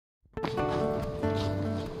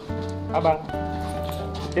Abang.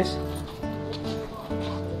 Yes.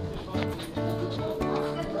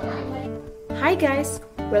 Hi guys,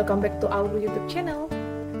 welcome back to our YouTube channel.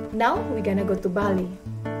 Now we're gonna go to Bali.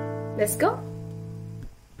 Let's go!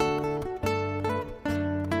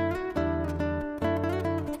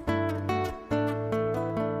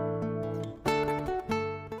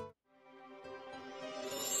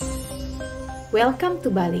 Welcome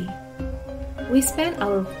to Bali. We spent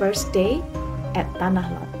our first day at Tanah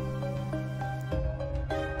Lot.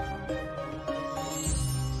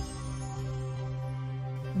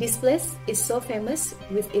 This place is so famous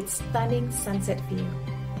with its stunning sunset view.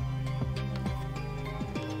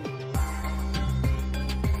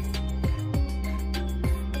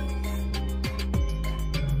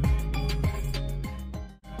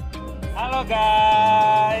 Halo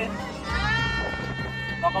guys.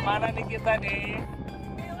 Mau kemana nih kita nih?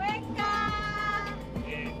 GWK.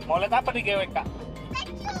 Mau lihat apa di GWK?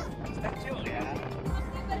 Statue. Statue ya.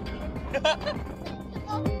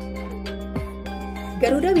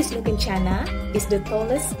 Garuda Wisnu Kencana is the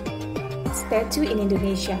tallest statue in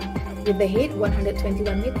Indonesia with the height 121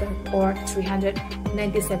 meter or 397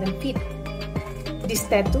 feet. This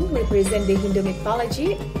statue represents the Hindu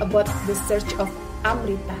mythology about the search of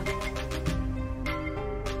Amrita.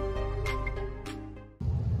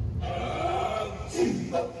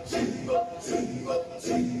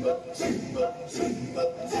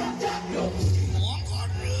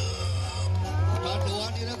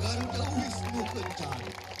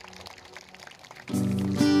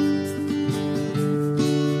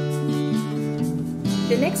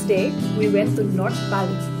 The next day, we went to North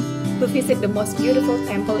Bali to visit the most beautiful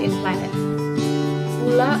temple in planet,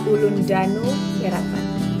 Ula Ulundanu Beratan.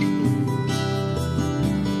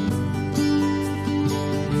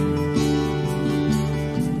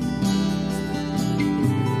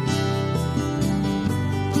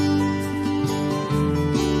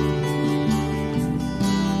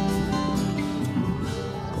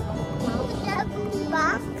 Jagung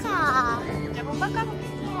bakar. Jagung bakar?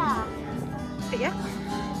 Ya. Ya.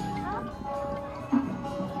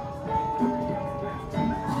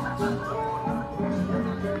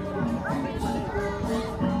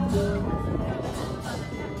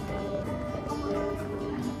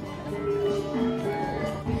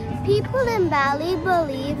 People in Bali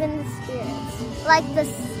believe in spirits, like the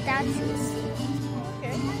statues.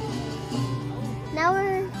 Okay. Now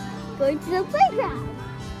we're going to the playground.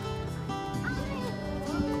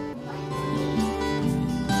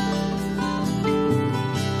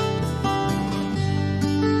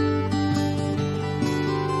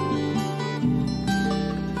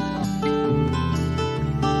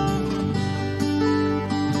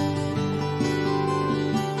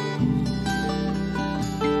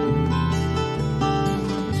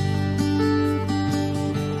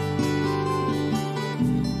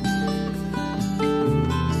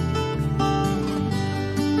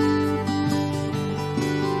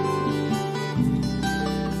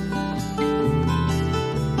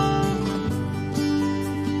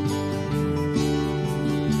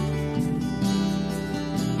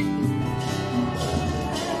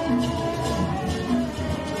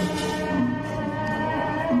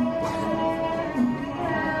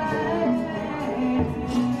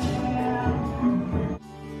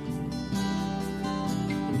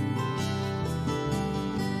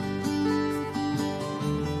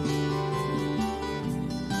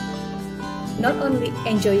 Not only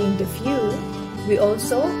enjoying the view, we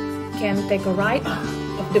also can take a ride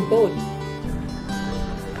of the boat.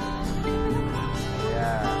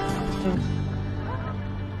 Ya.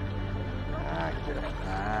 Nah, gitu.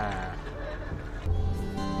 Nah.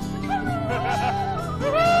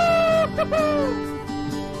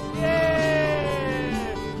 Yeay.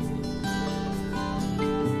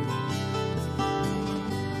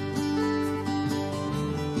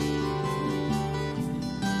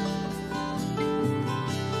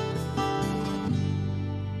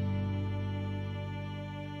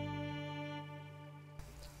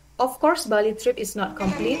 Of course, Bali trip is not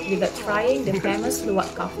complete without trying the famous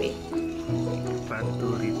luwak coffee.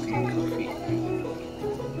 Batu Riti Coffee.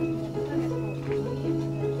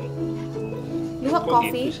 Luwak Kok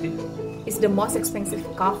coffee gitu sih? is the most expensive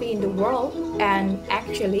coffee in the world, and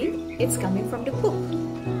actually, it's coming from the poop.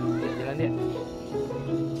 Jalan ya.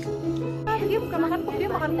 Dia bukan makan poop, dia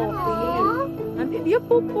makan kopi. Nanti dia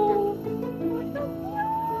pupu.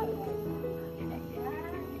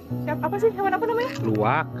 Apa sih hewan apa namanya?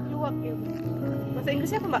 Luwak. Luwak ya. Bahasa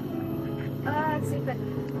Inggrisnya apa, Mbak? Civet.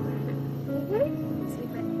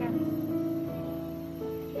 Civet kan.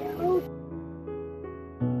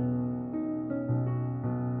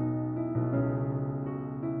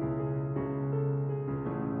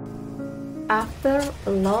 After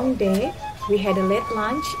a long day, we had a late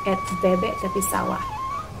lunch at Bebek Tepi Sawah.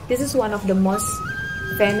 This is one of the most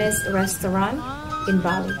famous restaurant in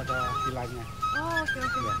Bali. Ada vilanya. Oh, oke.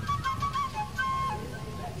 Ya.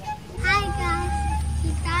 Hai guys,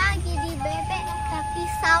 kita lagi di Bebek Tepi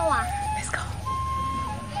Sawah. Let's go.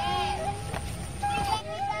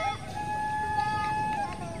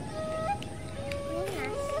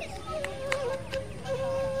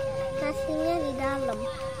 Nasinya di dalam.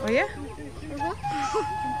 Oh ya?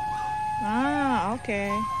 Ah, oke.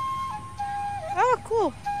 Oh, cool.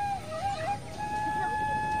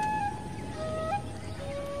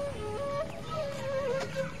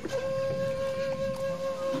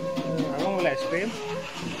 Abang boleh es krim?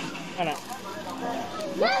 Mana?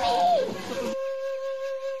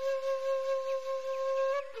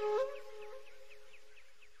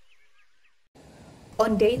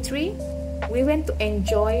 On day 3, we went to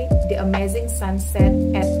enjoy the amazing sunset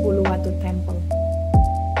at Uluwatu Temple.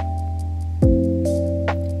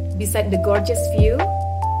 Beside the gorgeous view,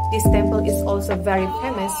 this temple is also very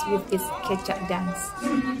famous with its kecak dance.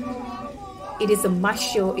 It is a must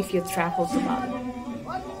show if you travel to Bali.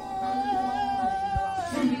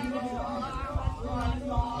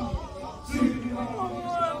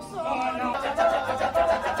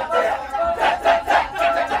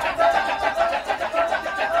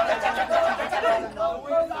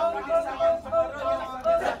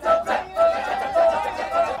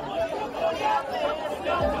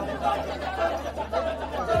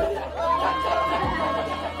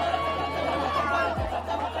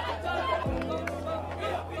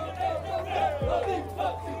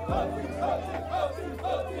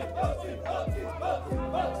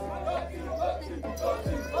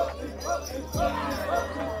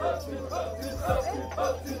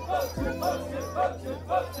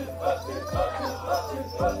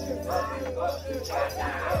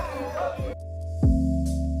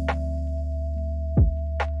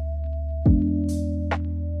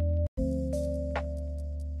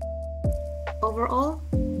 Overall,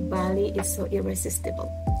 Bali is so irresistible.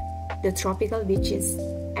 The tropical beaches,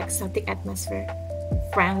 exotic atmosphere,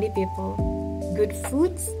 friendly people, good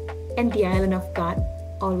foods, and the island of God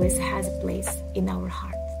always has a place in our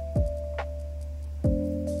hearts.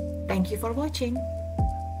 Thank you for watching.